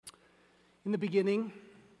In the beginning,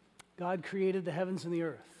 God created the heavens and the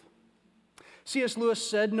earth. C.S. Lewis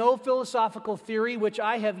said, "No philosophical theory which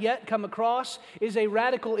I have yet come across is a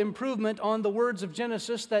radical improvement on the words of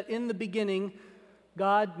Genesis that in the beginning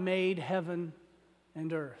God made heaven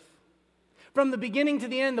and earth." From the beginning to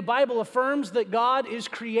the end, the Bible affirms that God is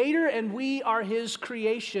creator and we are His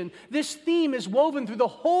creation. This theme is woven through the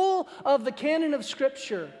whole of the canon of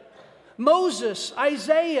Scripture. Moses,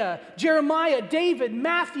 Isaiah, Jeremiah, David,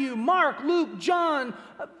 Matthew, Mark, Luke, John,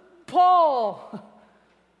 Paul,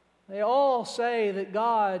 they all say that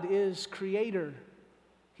God is creator.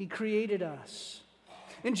 He created us.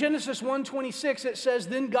 In Genesis 1:26 it says,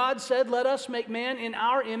 "Then God said, 'Let us make man in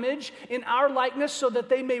our image, in our likeness, so that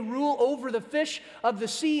they may rule over the fish of the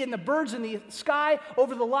sea and the birds in the sky,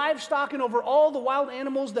 over the livestock and over all the wild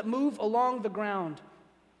animals that move along the ground.'"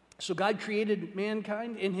 So God created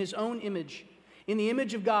mankind in His own image. In the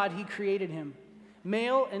image of God, He created him.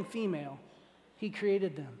 Male and female, He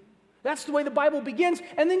created them. That's the way the Bible begins.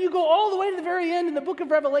 And then you go all the way to the very end in the book of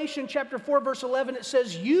Revelation, chapter 4, verse 11. It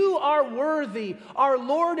says, "You are worthy, our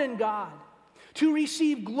Lord and God, to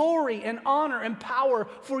receive glory and honor and power,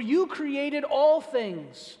 for you created all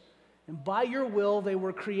things, and by your will they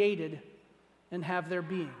were created and have their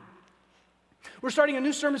being." We're starting a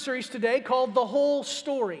new sermon series today called The Whole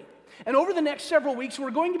Story. And over the next several weeks,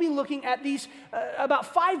 we're going to be looking at these about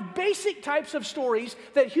 5 basic types of stories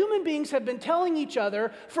that human beings have been telling each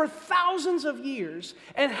other for thousands of years,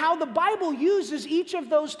 and how the Bible uses each of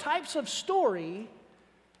those types of story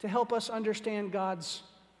to help us understand God's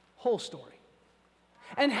whole story.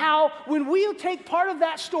 And how when we take part of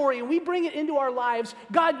that story and we bring it into our lives,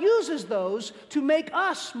 God uses those to make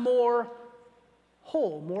us more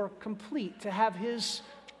whole, more complete, to have His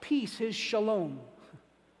peace, His shalom.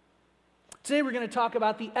 Today we're going to talk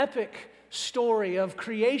about the epic story of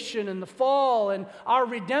creation and the fall and our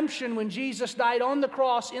redemption when Jesus died on the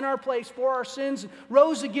cross in our place for our sins,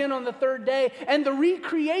 rose again on the third day, and the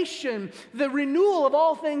recreation, the renewal of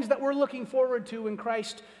all things that we're looking forward to when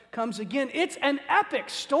Christ comes again. It's an epic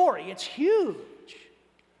story. It's huge.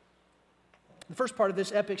 The first part of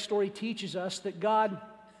this epic story teaches us that God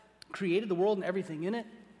created the world and everything in it.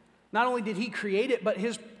 Not only did He create it, but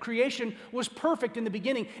His creation was perfect in the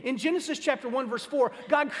beginning. In Genesis chapter 1, verse 4,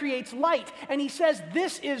 God creates light, and He says,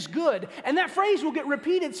 "This is good." And that phrase will get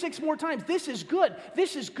repeated 6 more times. This is good,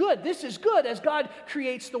 this is good, this is good, as God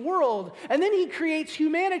creates the world. And then He creates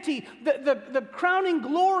humanity, the crowning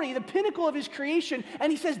glory, the pinnacle of His creation, and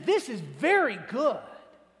He says, "This is very good."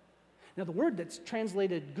 Now, the word that's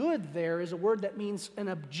translated good there is a word that means an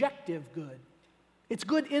objective good. It's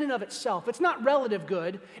good in and of itself. It's not relative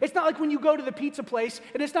good. It's not like when you go to the pizza place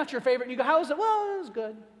and it's not your favorite and you go, "How is it?" "Well, it was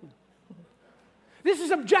good." This is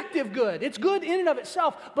objective good. It's good in and of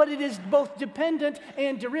itself, but it is both dependent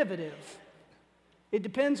and derivative. It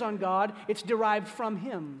depends on God. It's derived from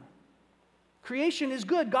Him. Creation is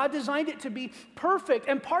good. God designed it to be perfect,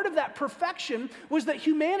 and part of that perfection was that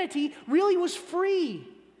humanity really was free.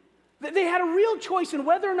 They had a real choice in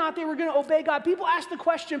whether or not they were going to obey God. People ask the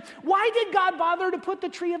question, why did God bother to put the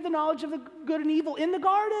tree of the knowledge of the good and evil in the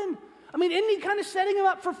garden? I mean, isn't He kind of setting them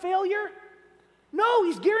up for failure? No,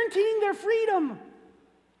 He's guaranteeing their freedom.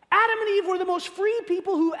 Adam and Eve were the most free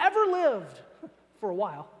people who ever lived for a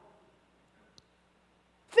while.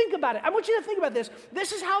 Think about it. I want you to think about this.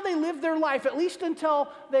 This is how they lived their life, at least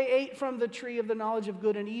until they ate from the tree of the knowledge of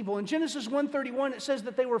good and evil. In Genesis 1:31, it says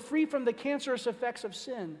that they were free from the cancerous effects of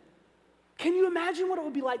sin. Can you imagine what it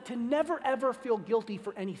would be like to never, ever feel guilty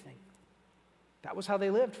for anything? That was how they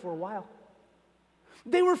lived for a while.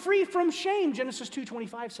 They were free from shame, Genesis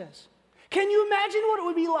 2:25 says. Can you imagine what it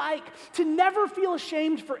would be like to never feel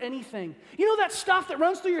ashamed for anything? You know that stuff that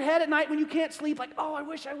runs through your head at night when you can't sleep, like, "Oh, I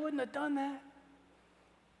wish I wouldn't have done that."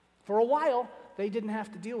 For a while, they didn't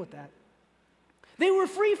have to deal with that. They were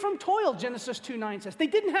free from toil, Genesis 2:9 says. They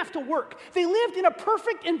didn't have to work. They lived in a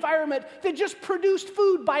perfect environment that just produced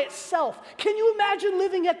food by itself. Can you imagine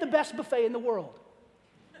living at the best buffet in the world?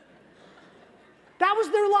 That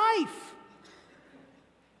was their life.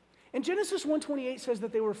 And Genesis 1:28 says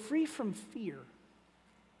that they were free from fear.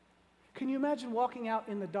 Can you imagine walking out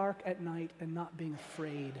in the dark at night and not being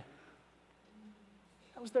afraid?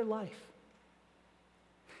 That was their life.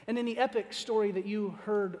 And in the epic story that you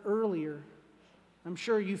heard earlier, I'm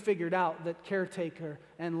sure you figured out that caretaker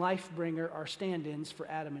and life-bringer are stand-ins for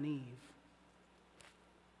Adam and Eve,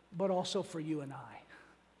 but also for you and I.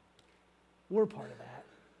 We're part of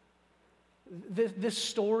that. This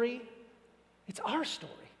story, it's our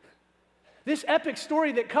story. This epic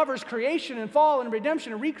story that covers creation and fall and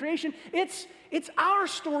redemption and recreation, it's our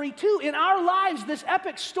story too. In our lives, this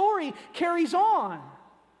epic story carries on.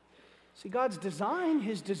 See, God's design,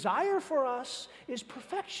 his desire for us is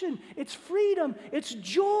perfection, it's freedom, it's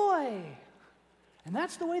joy. And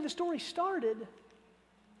that's the way the story started.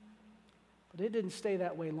 But it didn't stay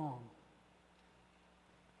that way long.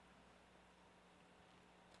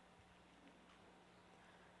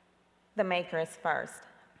 The Maker is first,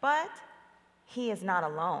 but he is not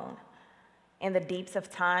alone. In the deeps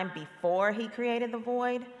of time before he created the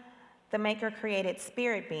void, the Maker created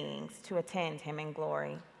spirit beings to attend him in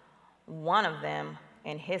glory. One of them,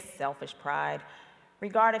 in his selfish pride,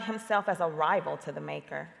 regarded himself as a rival to the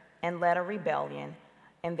Maker and led a rebellion,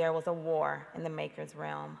 and there was a war in the Maker's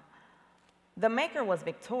realm. The Maker was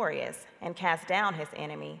victorious and cast down his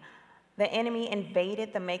enemy. The enemy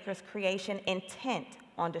invaded the Maker's creation, intent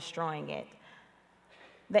on destroying it.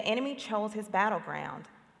 The enemy chose his battleground,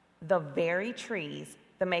 the very trees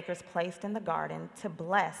the Maker's placed in the garden to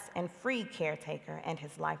bless and free Caretaker and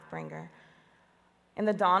his Lifebringer. In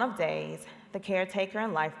the dawn of days, the Caretaker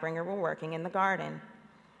and Lifebringer were working in the garden.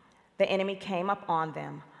 The enemy came up on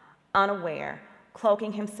them, unaware,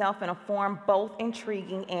 cloaking himself in a form both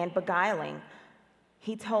intriguing and beguiling.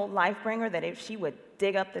 He told Lifebringer that if she would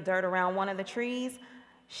dig up the dirt around one of the trees,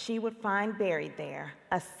 she would find buried there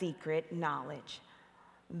a secret knowledge.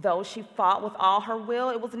 Though she fought with all her will,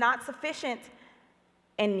 it was not sufficient,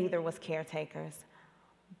 and neither was Caretaker's.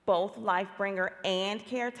 Both Lifebringer and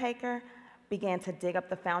Caretaker began to dig up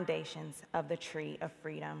the foundations of the tree of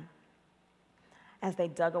freedom. As they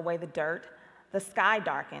dug away the dirt, the sky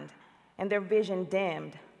darkened and their vision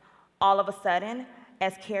dimmed. All of a sudden,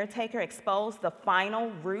 as Caretaker exposed the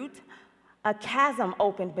final root, a chasm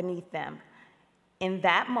opened beneath them. In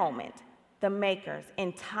that moment, the Maker's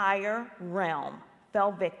entire realm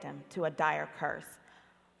fell victim to a dire curse.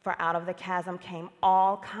 For out of the chasm came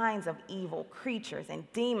all kinds of evil creatures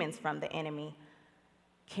and demons from the enemy.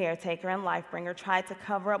 Caretaker and Lifebringer tried to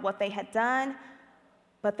cover up what they had done,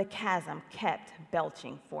 but the chasm kept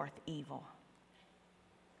belching forth evil.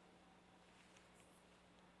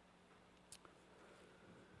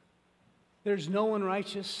 There's no one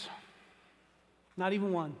righteous, not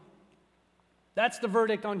even one. That's the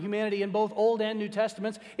verdict on humanity in both Old and New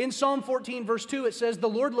Testaments. In Psalm 14, verse 2, it says, "The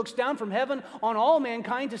Lord looks down from heaven on all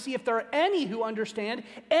mankind to see if there are any who understand,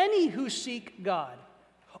 any who seek God.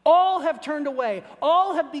 All have turned away.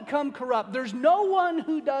 All have become corrupt. There's no one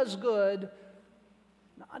who does good,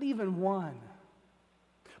 not even one."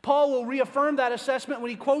 Paul will reaffirm that assessment when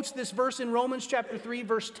he quotes this verse in Romans chapter 3,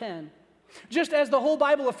 verse 10. Just as the whole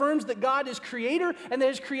Bible affirms that God is creator and that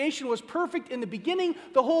his creation was perfect in the beginning,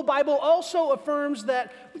 the whole Bible also affirms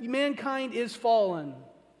that mankind is fallen,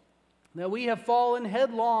 that we have fallen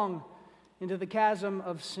headlong into the chasm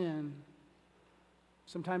of sin.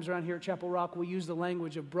 Sometimes around here at Chapel Rock, we use the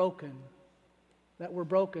language of broken, that we're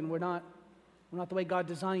broken. We're not the way God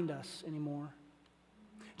designed us anymore.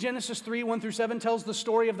 Genesis 3, 1 through 7 tells the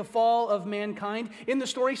story of the fall of mankind. In the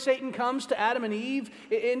story, Satan comes to Adam and Eve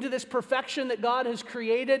into this perfection that God has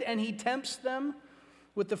created, and he tempts them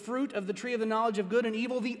with the fruit of the tree of the knowledge of good and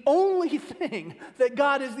evil. The only thing that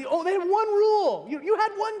God is they had one rule. You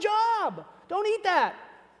had one job. Don't eat that.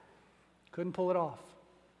 Couldn't pull it off.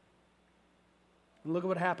 And look at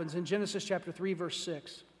what happens in Genesis chapter 3, verse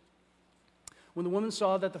 6. When the woman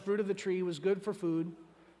saw that the fruit of the tree was good for food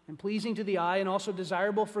and pleasing to the eye and also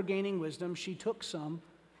desirable for gaining wisdom, she took some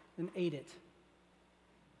and ate it.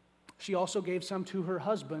 She also gave some to her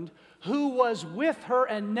husband, who was with her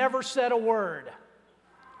and never said a word.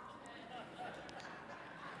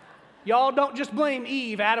 Y'all don't just blame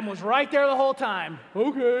Eve. Adam was right there the whole time.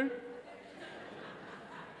 Okay.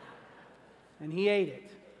 And he ate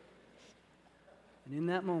it. And in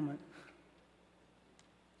that moment,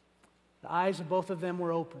 the eyes of both of them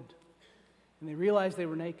were opened, and they realized they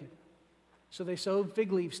were naked. So they sewed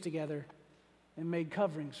fig leaves together and made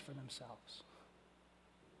coverings for themselves.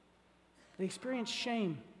 They experienced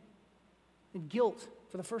shame and guilt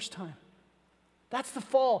for the first time. That's the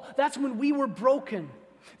fall. That's when we were broken.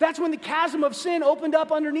 That's when the chasm of sin opened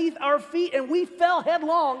up underneath our feet and we fell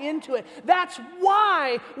headlong into it. That's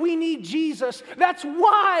why we need Jesus. That's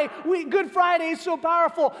why Good Friday is so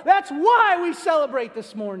powerful. That's why we celebrate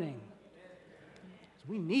this morning.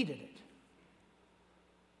 We needed it.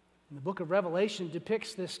 And the book of Revelation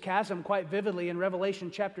depicts this chasm quite vividly in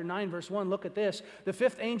Revelation chapter 9, verse 1. Look at this. The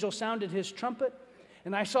fifth angel sounded his trumpet,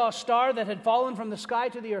 and I saw a star that had fallen from the sky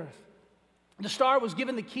to the earth. The star was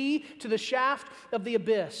given the key to the shaft of the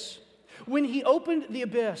abyss. When he opened the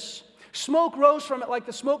abyss, smoke rose from it like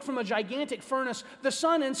the smoke from a gigantic furnace. The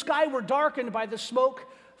sun and sky were darkened by the smoke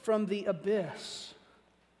from the abyss.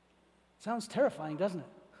 Sounds terrifying, doesn't it?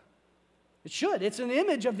 It should. It's an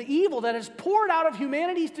image of the evil that has poured out of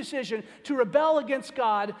humanity's decision to rebel against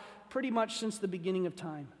God pretty much since the beginning of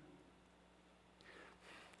time.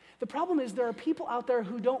 The problem is there are people out there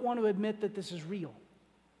who don't want to admit that this is real.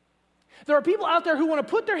 There are people out there who want to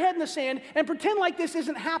put their head in the sand and pretend like this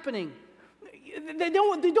isn't happening. They don't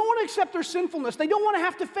want to accept their sinfulness. They don't want to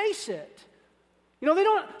have to face it. They're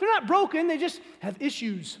not broken, they just have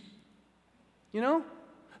issues. They're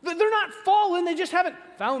not fallen, they just haven't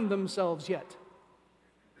found themselves yet.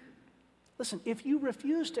 Listen, if you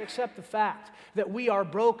refuse to accept the fact that we are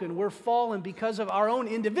broken, we're fallen because of our own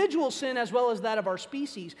individual sin as well as that of our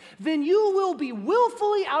species, then you will be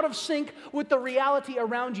willfully out of sync with the reality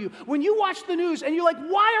around you. When you watch the news and you're like,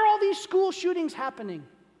 why are all these school shootings happening?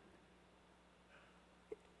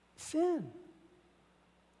 Sin.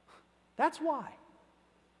 That's why.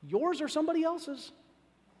 Yours or somebody else's.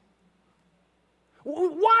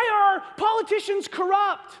 Why are politicians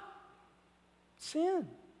corrupt? Sin.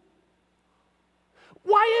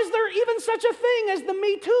 Why is there even such a thing as the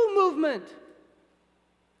Me Too movement?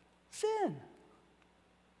 Sin.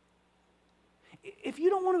 If you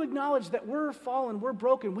don't want to acknowledge that we're fallen, we're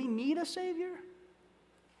broken, we need a Savior,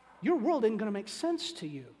 your world isn't going to make sense to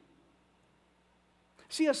you.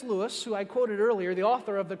 C.S. Lewis, who I quoted earlier, the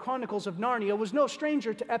author of the Chronicles of Narnia, was no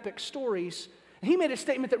stranger to epic stories. He made a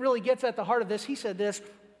statement that really gets at the heart of this. He said this: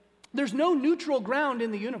 there's no neutral ground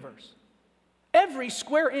in the universe. Every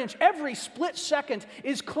square inch, every split second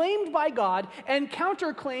is claimed by God and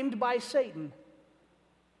counterclaimed by Satan.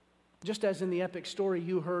 Just as in the epic story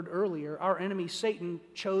you heard earlier, our enemy Satan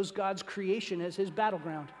chose God's creation as his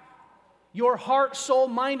battleground. Your heart, soul,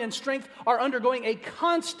 mind, and strength are undergoing a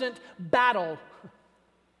constant battle.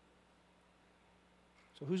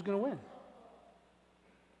 So who's going to win?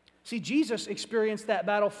 See, Jesus experienced that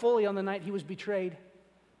battle fully on the night he was betrayed.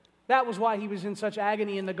 That was why he was in such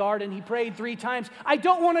agony in the garden. He prayed 3 times, I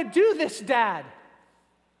don't want to do this, Dad.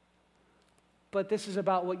 But this is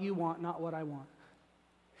about what you want, not what I want.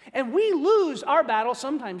 And we lose our battle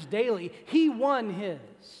sometimes daily. He won his,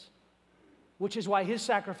 which is why his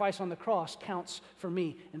sacrifice on the cross counts for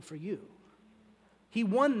me and for you. He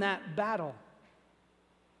won that battle.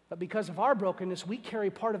 But because of our brokenness, we carry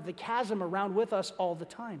part of the chasm around with us all the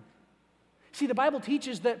time. See, the Bible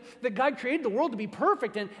teaches that God created the world to be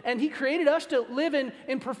perfect, and he created us to live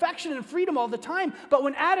in perfection and freedom all the time. But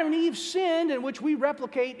when Adam and Eve sinned, in which we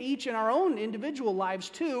replicate each in our own individual lives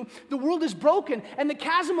too, the world is broken, and the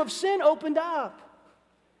chasm of sin opened up.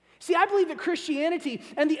 See, I believe that Christianity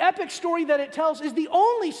and the epic story that it tells is the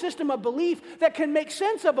only system of belief that can make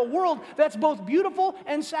sense of a world that's both beautiful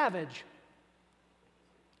and savage.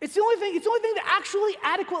 It's the only thing that actually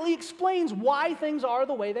adequately explains why things are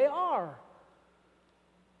the way they are.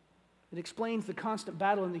 It explains the constant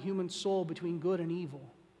battle in the human soul between good and evil.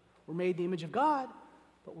 We're made in the image of God,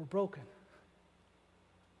 but we're broken.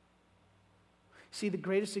 See, the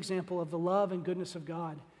greatest example of the love and goodness of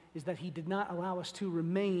God is that he did not allow us to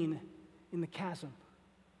remain in the chasm.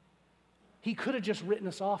 He could have just written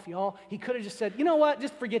us off, y'all. He could have just said, you know what,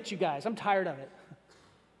 just forget you guys. I'm tired of it.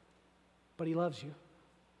 But he loves you.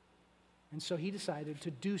 And so he decided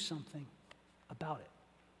to do something about it.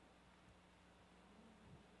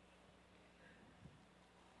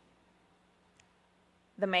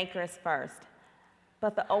 The Maker is first,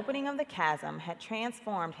 but the opening of the chasm had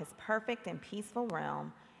transformed his perfect and peaceful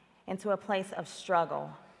realm into a place of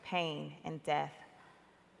struggle, pain, and death.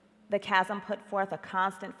 The chasm put forth a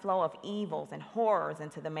constant flow of evils and horrors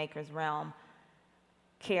into the Maker's realm.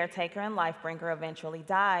 Caretaker and Lifebringer eventually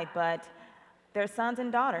died, but their sons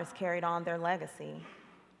and daughters carried on their legacy.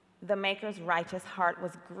 The Maker's righteous heart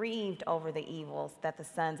was grieved over the evils that the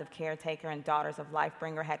sons of Caretaker and daughters of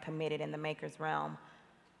Lifebringer had committed in the Maker's realm.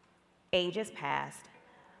 Ages passed.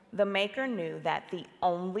 The Maker knew that the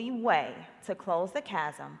only way to close the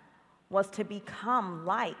chasm was to become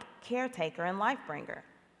like Caretaker and Lifebringer.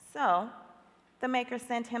 So, the Maker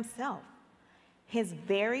sent himself. His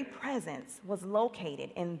very presence was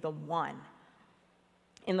located in the One.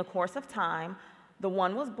 In the course of time, the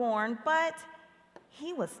One was born, but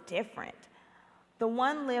he was different. The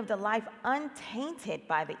One lived a life untainted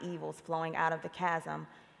by the evils flowing out of the chasm.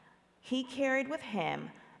 He carried with him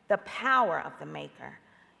the power of the Maker.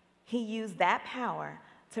 He used that power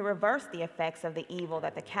to reverse the effects of the evil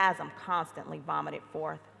that the chasm constantly vomited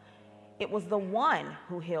forth. It was the One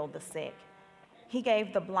who healed the sick. He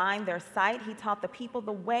gave the blind their sight. He taught the people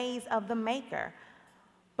the ways of the Maker.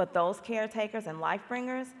 But those caretakers and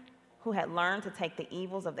Lifebringers who had learned to take the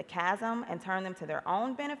evils of the chasm and turn them to their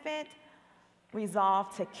own benefit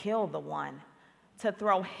resolved to kill the One, to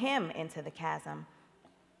throw him into the chasm.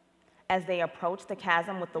 As they approached the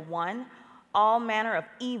chasm with the One, all manner of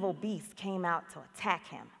evil beasts came out to attack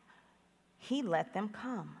him. He let them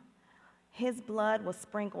come. His blood was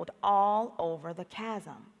sprinkled all over the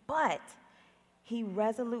chasm, but he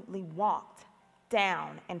resolutely walked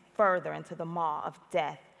down and further into the maw of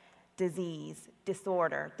death, disease,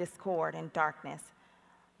 disorder, discord, and darkness.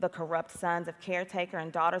 The corrupt sons of caretaker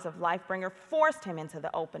and daughters of life-bringer forced him into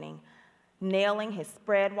the opening, nailing his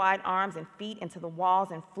spread-wide arms and feet into the walls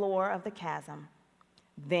and floor of the chasm.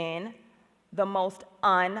 Then the most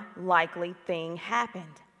unlikely thing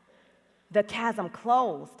happened. The chasm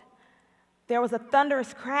closed. There was a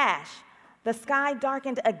thunderous crash. The sky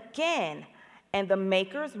darkened again, and the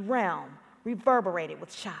Maker's realm reverberated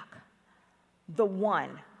with shock. The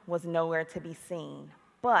One was nowhere to be seen,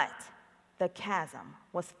 but the chasm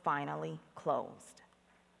was finally closed.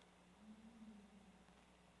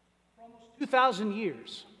 For almost 2,000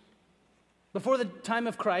 years before the time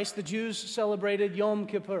of Christ, the Jews celebrated Yom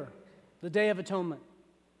Kippur, the Day of Atonement.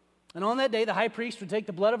 And on that day, the high priest would take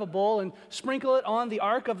the blood of a bull and sprinkle it on the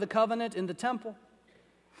Ark of the Covenant in the temple.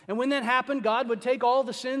 And when that happened, God would take all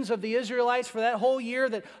the sins of the Israelites for that whole year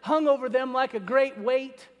that hung over them like a great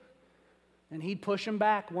weight, and He'd push them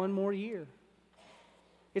back one more year.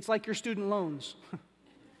 It's like your student loans.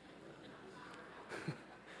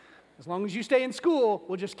 As long as you stay in school,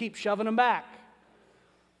 we'll just keep shoving them back.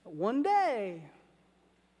 But one day,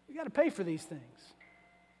 you got to pay for these things.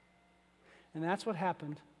 And that's what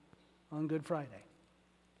happened on Good Friday.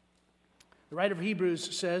 The writer of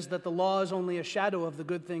Hebrews says that the law is only a shadow of the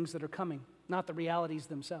good things that are coming, not the realities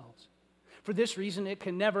themselves. For this reason, it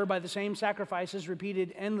can never, by the same sacrifices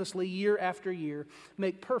repeated endlessly year after year,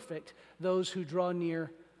 make perfect those who draw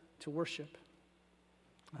near to worship.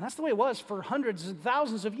 And that's the way it was for hundreds and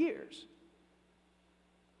thousands of years.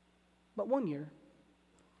 But one year,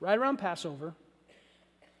 right around Passover,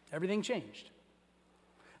 everything changed.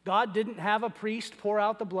 God didn't have a priest pour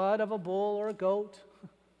out the blood of a bull or a goat.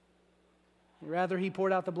 Rather, He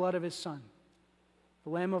poured out the blood of His Son, the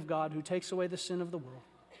Lamb of God who takes away the sin of the world.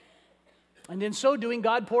 And in so doing,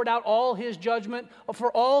 God poured out all His judgment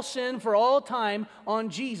for all sin, for all time, on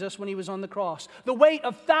Jesus when He was on the cross. The weight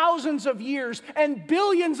of thousands of years and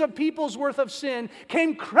billions of people's worth of sin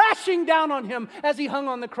came crashing down on Him as He hung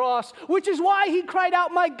on the cross, which is why He cried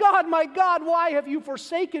out, my God, why have you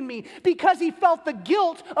forsaken me?" Because He felt the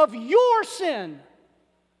guilt of your sin,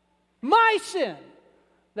 my sin,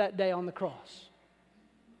 that day on the cross.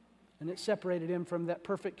 And it separated Him from that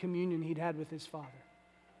perfect communion He'd had with His Father.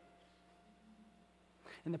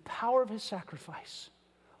 And the power of His sacrifice,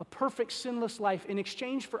 a perfect sinless life in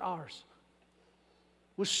exchange for ours,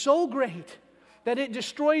 was so great that it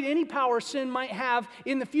destroyed any power sin might have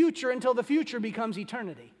in the future until the future becomes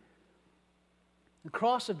eternity. The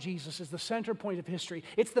cross of Jesus is the center point of history.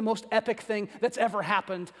 It's the most epic thing that's ever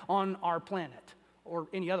happened on our planet, or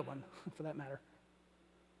any other one for that matter.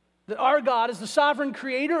 That our God is the sovereign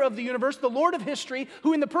creator of the universe, the Lord of history,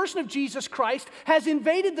 who in the person of Jesus Christ has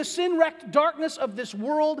invaded the sin-wrecked darkness of this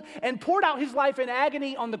world and poured out His life in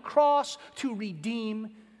agony on the cross to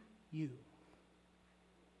redeem you.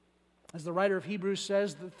 As the writer of Hebrews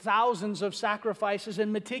says, the thousands of sacrifices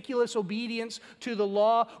and meticulous obedience to the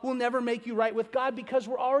law will never make you right with God because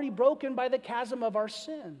we're already broken by the chasm of our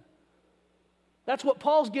sin. That's what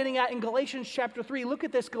Paul's getting at in Galatians chapter 3. Look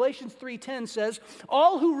at this. Galatians 3:10 says,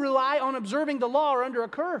 "All who rely on observing the law are under a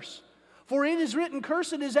curse. For it is written,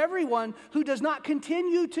 'Cursed is everyone who does not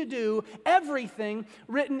continue to do everything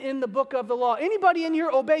written in the book of the law.'" Anybody in here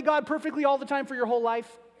obey God perfectly all the time for your whole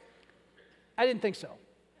life? I didn't think so.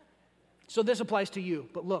 So this applies to you.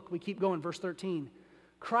 But look, we keep going. Verse 13.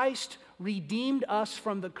 "Christ redeemed us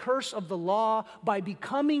from the curse of the law by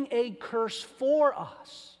becoming a curse for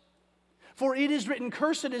us. For it is written,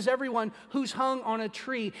 'Cursed is everyone who's hung on a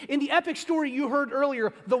tree.'" In the epic story you heard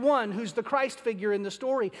earlier, the One, who's the Christ figure in the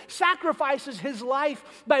story, sacrifices His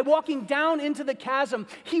life by walking down into the chasm.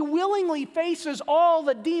 He willingly faces all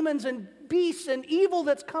the demons and beasts and evil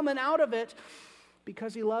that's coming out of it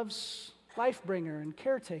because He loves Life-bringer and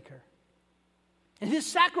caretaker. And His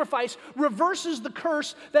sacrifice reverses the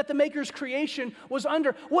curse that the Maker's creation was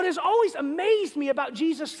under. What has always amazed me about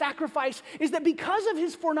Jesus' sacrifice is that because of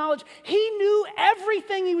His foreknowledge, He knew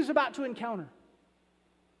everything He was about to encounter.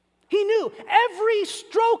 He knew every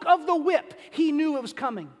stroke of the whip, He knew it was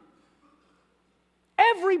coming.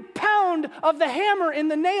 Every pound of the hammer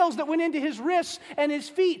and the nails that went into His wrists and His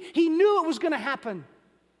feet, He knew it was going to happen.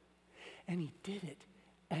 And He did it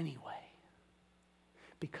anyway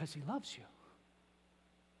because He loves you.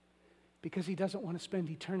 Because He doesn't want to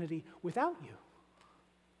spend eternity without you.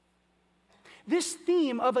 This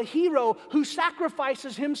theme of a hero who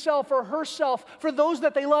sacrifices himself or herself for those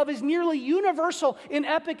that they love is nearly universal in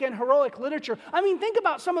epic and heroic literature. I mean, think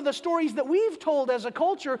about some of the stories that we've told as a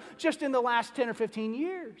culture just in the last 10 or 15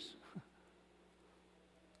 years.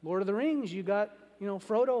 Lord of the Rings, you got,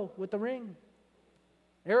 Frodo with the ring.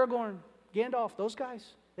 Aragorn, Gandalf, those guys.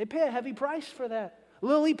 They pay a heavy price for that.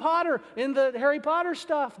 Lily Potter in the Harry Potter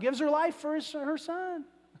stuff gives her life for her son.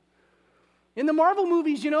 In the Marvel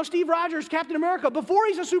movies, Steve Rogers, Captain America, before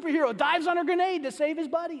he's a superhero, dives on a grenade to save his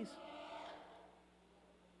buddies.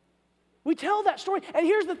 We tell that story. And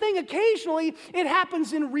here's the thing, occasionally it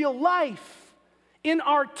happens in real life, in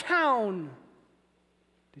our town.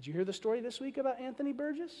 Did you hear the story this week about Anthony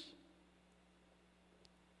Burgess?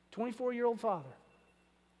 24-year-old father.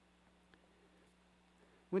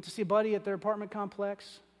 Went to see a buddy at their apartment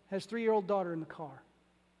complex, has a 3-year-old daughter in the car.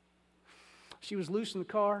 She was loose in the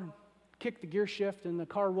car, kicked the gear shift, and the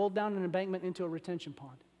car rolled down an embankment into a retention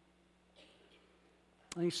pond.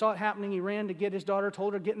 And he saw it happening. He ran to get his daughter,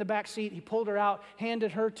 told her, get in the back seat. He pulled her out,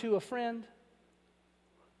 handed her to a friend.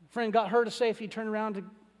 The friend got her to safety, turned around,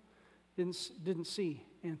 didn't see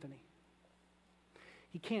Anthony.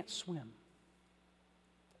 He can't swim.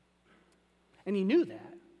 And he knew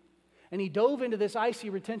that. And he dove into this icy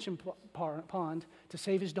retention pond to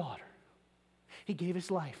save his daughter. He gave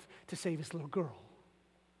his life to save his little girl.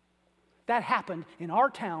 That happened in our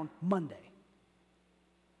town Monday.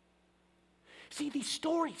 See, these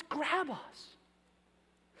stories grab us.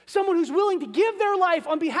 Someone who's willing to give their life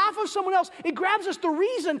on behalf of someone else, it grabs us. The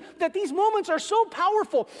reason that these moments are so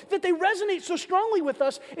powerful, that they resonate so strongly with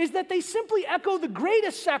us, is that they simply echo the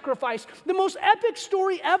greatest sacrifice, the most epic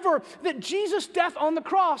story ever that Jesus' death on the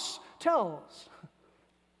cross tells.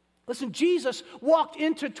 Listen, Jesus walked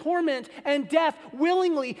into torment and death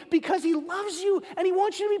willingly because he loves you and he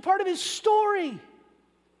wants you to be part of his story.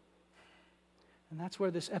 And that's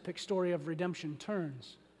where this epic story of redemption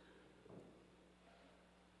turns.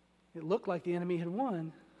 It looked like the enemy had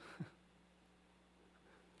won.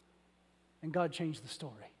 And God changed the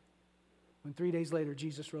story. When 3 days later,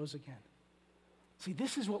 Jesus rose again. See,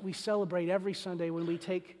 this is what we celebrate every Sunday when we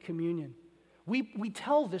take communion. We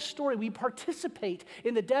tell this story. We participate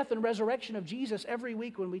in the death and resurrection of Jesus every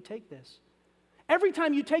week when we take this. Every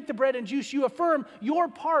time you take the bread and juice, you affirm your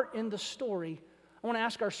part in the story. I want to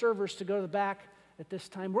ask our servers to go to the back at this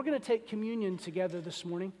time. We're going to take communion together this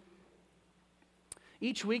morning.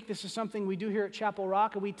 Each week, this is something we do here at Chapel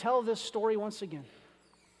Rock, and we tell this story once again.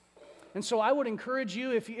 And so I would encourage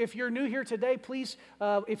you, if you're new here today, please,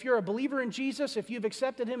 if you're a believer in Jesus, if you've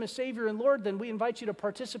accepted him as Savior and Lord, then we invite you to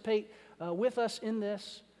participate with us in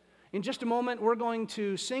this. In just a moment, we're going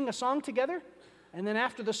to sing a song together, and then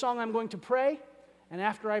after the song, I'm going to pray. And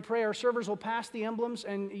after I pray, our servers will pass the emblems,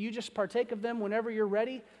 and you just partake of them whenever you're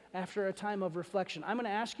ready after a time of reflection. I'm going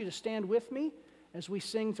to ask you to stand with me as we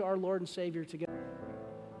sing to our Lord and Savior together.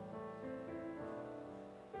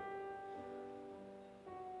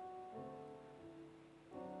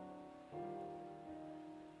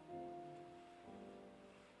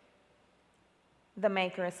 The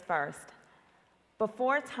Maker is first.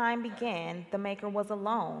 Before time began, the Maker was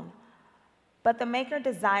alone. But the Maker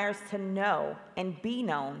desires to know and be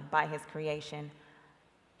known by his creation.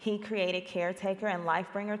 He created Caretaker and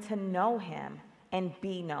Lifebringer to know him and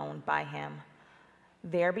be known by him.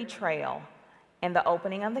 Their betrayal and the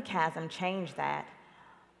opening of the chasm changed that.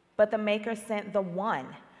 But the Maker sent the One,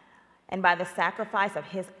 and by the sacrifice of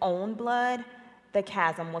his own blood, the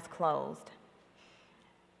chasm was closed.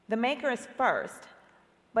 The Maker is first,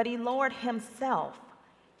 but he lowered himself.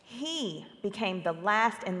 He became the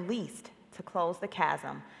last and least to close the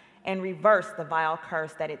chasm and reverse the vile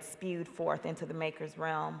curse that it spewed forth into the Maker's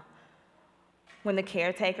realm. When the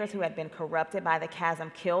caretakers who had been corrupted by the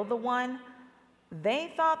chasm killed the One,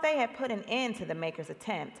 they thought they had put an end to the Maker's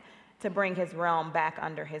attempt to bring his realm back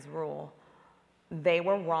under his rule. They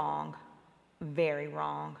were wrong, very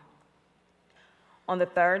wrong. On the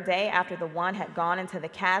third day after the One had gone into the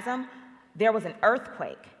chasm, there was an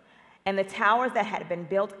earthquake, and the towers that had been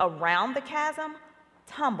built around the chasm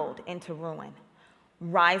tumbled into ruin.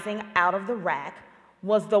 Rising out of the wreck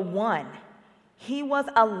was the One. He was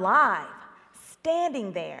alive,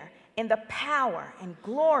 standing there in the power and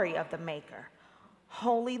glory of the Maker.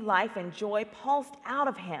 Holy life and joy pulsed out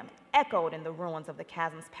of him, echoed in the ruins of the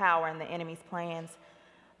chasm's power and the enemy's plans.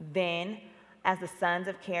 Then, as the sons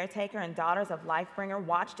of Caretaker and daughters of Lifebringer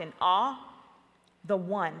watched in awe, the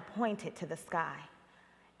One pointed to the sky,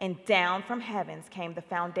 and down from heavens came the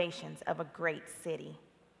foundations of a great city.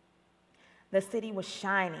 The city was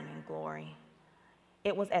shining in glory.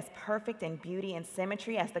 It was as perfect in beauty and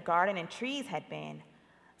symmetry as the garden and trees had been.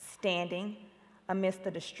 Standing amidst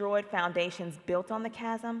the destroyed foundations built on the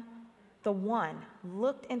chasm, the One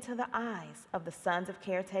looked into the eyes of the sons of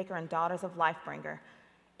caretaker and daughters of Lifebringer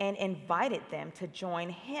and invited them to join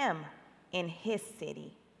him in his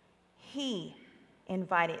city. He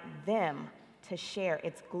invited them to share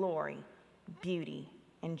its glory, beauty,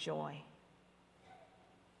 and joy.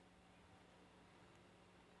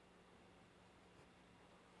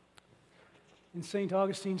 In St.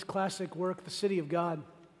 Augustine's classic work, The City of God,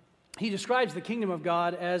 he describes the kingdom of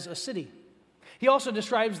God as a city. He also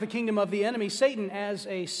describes the kingdom of the enemy, Satan, as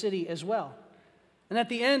a city as well. And at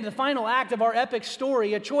the end, the final act of our epic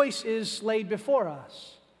story, a choice is laid before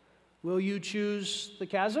us. Will you choose the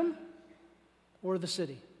chasm or the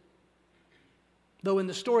city? Though in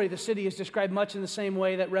the story, the city is described much in the same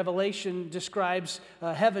way that Revelation describes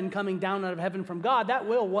heaven coming down out of heaven from God. That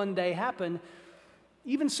will one day happen.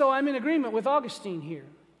 Even so, I'm in agreement with Augustine here.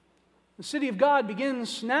 The city of God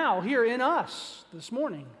begins now, here in us, this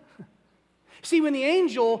morning. See, when the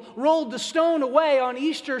angel rolled the stone away on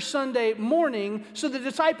Easter Sunday morning so the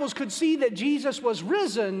disciples could see that Jesus was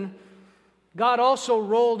risen, God also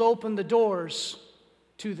rolled open the doors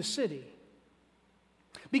to the city.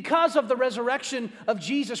 Because of the resurrection of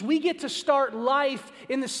Jesus, we get to start life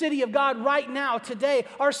in the city of God right now, today.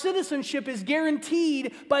 Our citizenship is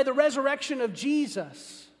guaranteed by the resurrection of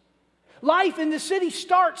Jesus. Life in the city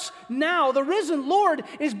starts now. The risen Lord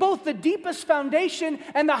is both the deepest foundation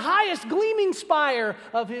and the highest gleaming spire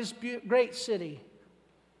of his great city.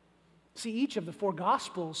 See, each of the four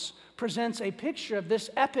Gospels presents a picture of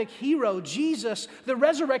this epic hero, Jesus, the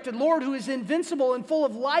resurrected Lord who is invincible and full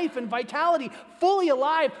of life and vitality, fully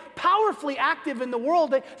alive, powerfully active in the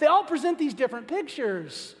world. They all present these different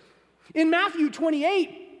pictures. In Matthew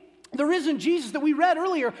 28, the risen Jesus that we read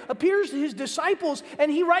earlier appears to his disciples,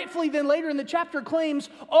 and he rightfully then later in the chapter claims,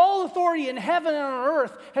 all authority in heaven and on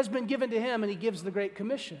earth has been given to him, and he gives the Great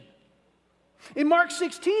Commission. In Mark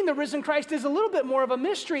 16, the risen Christ is a little bit more of a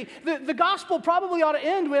mystery. The gospel probably ought to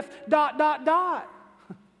end with ...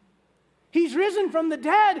 He's risen from the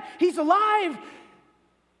dead. He's alive.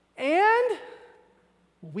 And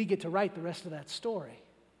we get to write the rest of that story.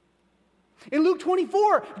 In Luke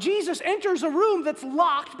 24, Jesus enters a room that's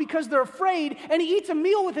locked because they're afraid, and he eats a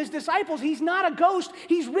meal with his disciples. He's not a ghost.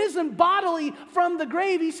 He's risen bodily from the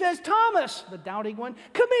grave. He says, Thomas, the doubting one,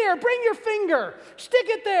 come here, bring your finger, stick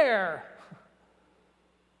it there.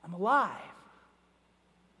 I'm alive.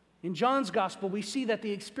 In John's gospel, we see that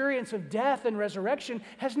the experience of death and resurrection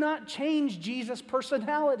has not changed Jesus'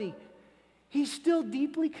 personality. He's still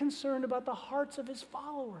deeply concerned about the hearts of his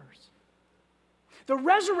followers. The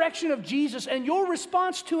resurrection of Jesus and your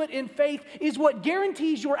response to it in faith is what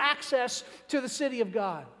guarantees your access to the city of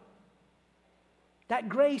God. That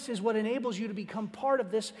grace is what enables you to become part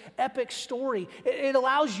of this epic story. It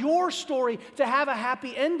allows your story to have a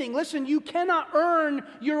happy ending. Listen, you cannot earn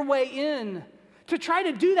your way in. To try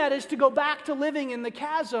to do that is to go back to living in the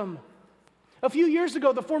chasm. A few years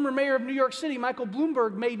ago, the former mayor of New York City, Michael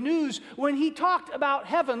Bloomberg, made news when he talked about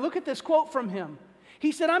heaven. Look at this quote from him.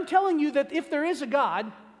 He said, I'm telling you that if there is a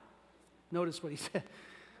God, notice what he said,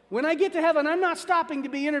 when I get to heaven, I'm not stopping to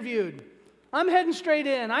be interviewed. I'm heading straight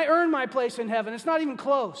in. I earned my place in heaven. It's not even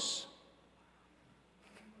close.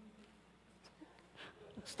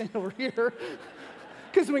 Stand over here.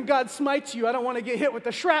 Because when God smites you, I don't want to get hit with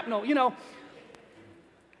the shrapnel, you know.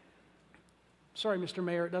 Sorry, Mr.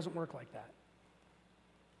 Mayor, it doesn't work like that.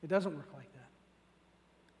 It doesn't work like that.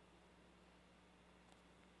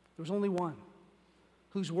 There's only one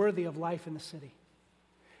who's worthy of life in the city.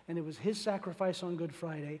 And it was his sacrifice on Good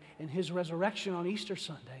Friday and his resurrection on Easter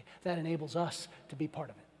Sunday that enables us to be part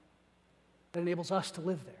of it. That enables us to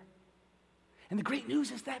live there. And the great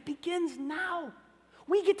news is that begins now.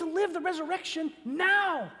 We get to live the resurrection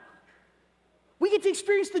now. We get to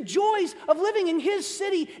experience the joys of living in his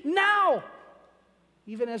city now,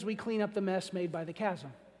 even as we clean up the mess made by the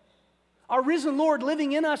chasm. Our risen Lord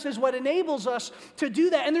living in us is what enables us to do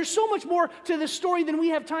that. And there's so much more to this story than we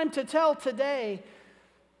have time to tell today.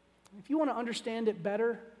 If you want to understand it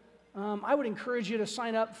better, I would encourage you to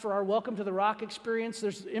sign up for our Welcome to the Rock experience.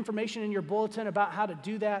 There's information in your bulletin about how to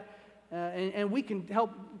do that, and we can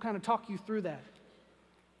help kind of talk you through that.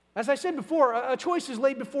 As I said before, a choice is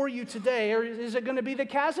laid before you today. Is it going to be the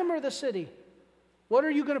chasm or the city? What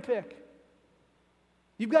are you going to pick?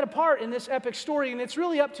 You've got a part in this epic story, and it's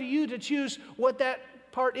really up to you to choose what that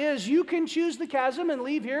part is. You can choose the chasm and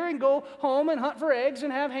leave here and go home and hunt for eggs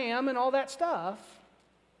and have ham and all that stuff.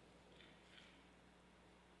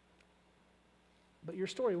 But your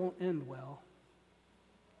story won't end well.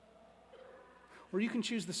 Or you can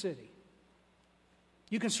choose the city.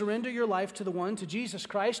 You can surrender your life to Jesus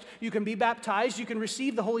Christ. You can be baptized. You can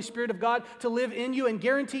receive the Holy Spirit of God to live in you and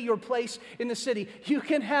guarantee your place in the city. You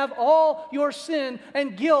can have all your sin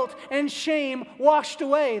and guilt and shame washed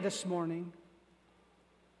away this morning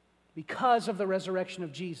because of the resurrection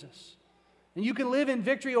of Jesus. And you can live in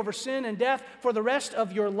victory over sin and death for the rest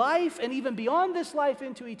of your life and even beyond this life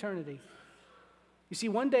into eternity. You see,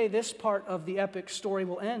 one day this part of the epic story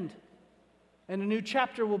will end and a new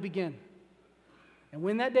chapter will begin. And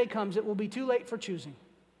when that day comes, it will be too late for choosing.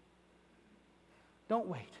 Don't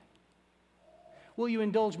wait. Will you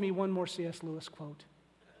indulge me one more C.S. Lewis quote?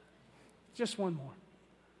 Just one more.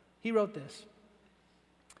 He wrote this: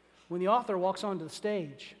 when the author walks onto the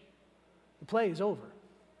stage, the play is over.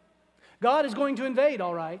 God is going to invade,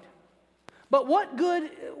 all right. But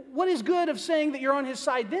what is good of saying that you're on his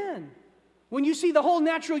side then? When you see the whole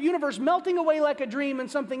natural universe melting away like a dream and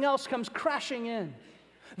something else comes crashing in.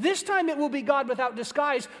 This time it will be God without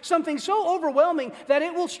disguise, something so overwhelming that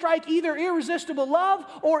it will strike either irresistible love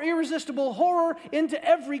or irresistible horror into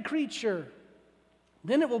every creature.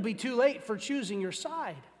 Then it will be too late for choosing your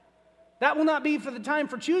side. That will not be for the time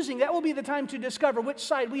for choosing. That will be the time to discover which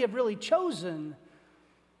side we have really chosen,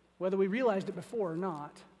 whether we realized it before or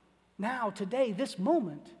not. Now, today, this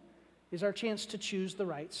moment is our chance to choose the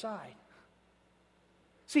right side.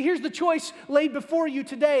 See, here's the choice laid before you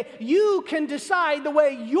today. You can decide the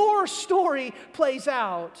way your story plays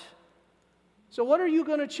out. So what are you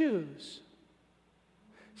going to choose?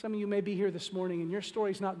 Some of you may be here this morning and your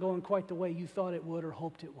story's not going quite the way you thought it would or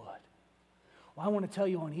hoped it would. Well, I want to tell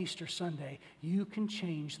you on Easter Sunday, you can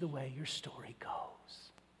change the way your story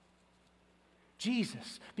goes.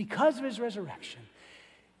 Jesus, because of his resurrection,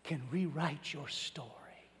 can rewrite your story.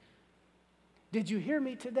 Did you hear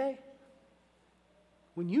me today?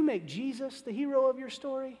 When you make Jesus the hero of your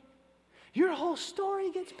story, your whole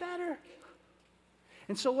story gets better.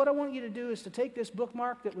 And so what I want you to do is to take this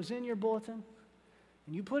bookmark that was in your bulletin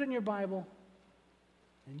and you put it in your Bible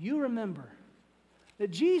and you remember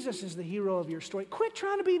that Jesus is the hero of your story. Quit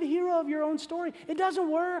trying to be the hero of your own story. It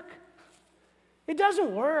doesn't work. It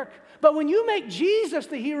doesn't work. But when you make Jesus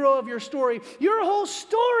the hero of your story, your whole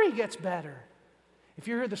story gets better. If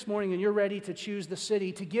you're here this morning and you're ready to choose the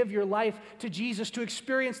city, to give your life to Jesus, to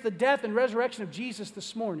experience the death and resurrection of Jesus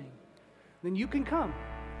this morning, then you can come.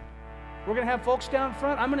 We're going to have folks down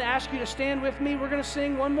front. I'm going to ask you to stand with me. We're going to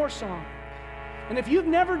sing one more song. And if you've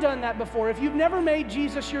never done that before, if you've never made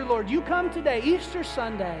Jesus your Lord, you come today, Easter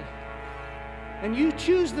Sunday, and you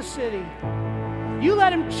choose the city. You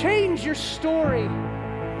let him change your story.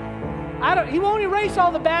 He won't erase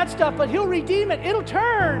all the bad stuff, but he'll redeem it. It'll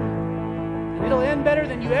turn. It'll end better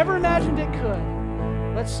than you ever imagined it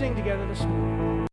could. Let's sing together this morning.